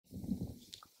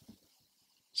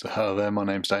So hello there, my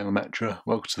name's Daniel Metra.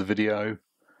 Welcome to the video.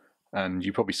 And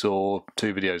you probably saw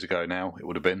 2 videos ago now, it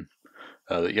would have been,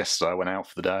 that yesterday I went out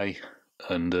for the day,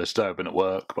 and today I've been at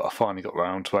work, but I finally got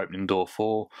round to opening door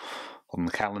 4 on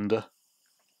the calendar.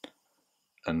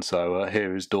 And so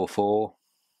here is door 4,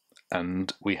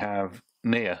 and we have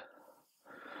Nia.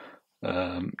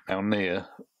 Now Nia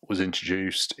was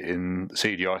introduced in the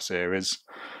CGI series,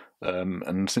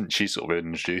 and since she's sort of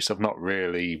been introduced, I've not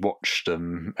really watched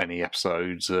any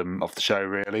episodes of the show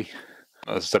really.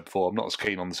 As I said before, I'm not as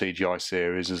keen on the CGI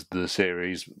series as the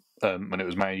series when it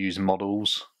was made using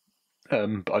models.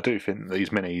 But I do think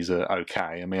these minis are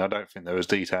okay. I mean, I don't think they're as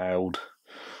detailed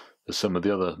as some of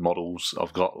the other models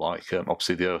I've got, like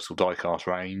obviously the Ursal diecast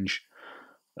range.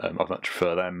 I much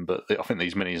prefer them, but I think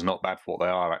these minis are not bad for what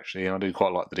they are actually, and I do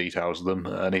quite like the details of them.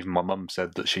 And even my mum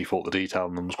said that she thought the detail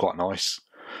on them was quite nice.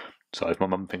 So if my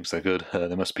mum thinks they're good,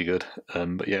 they must be good.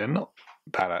 But yeah, not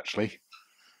bad actually.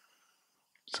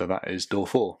 So that is door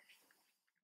 4.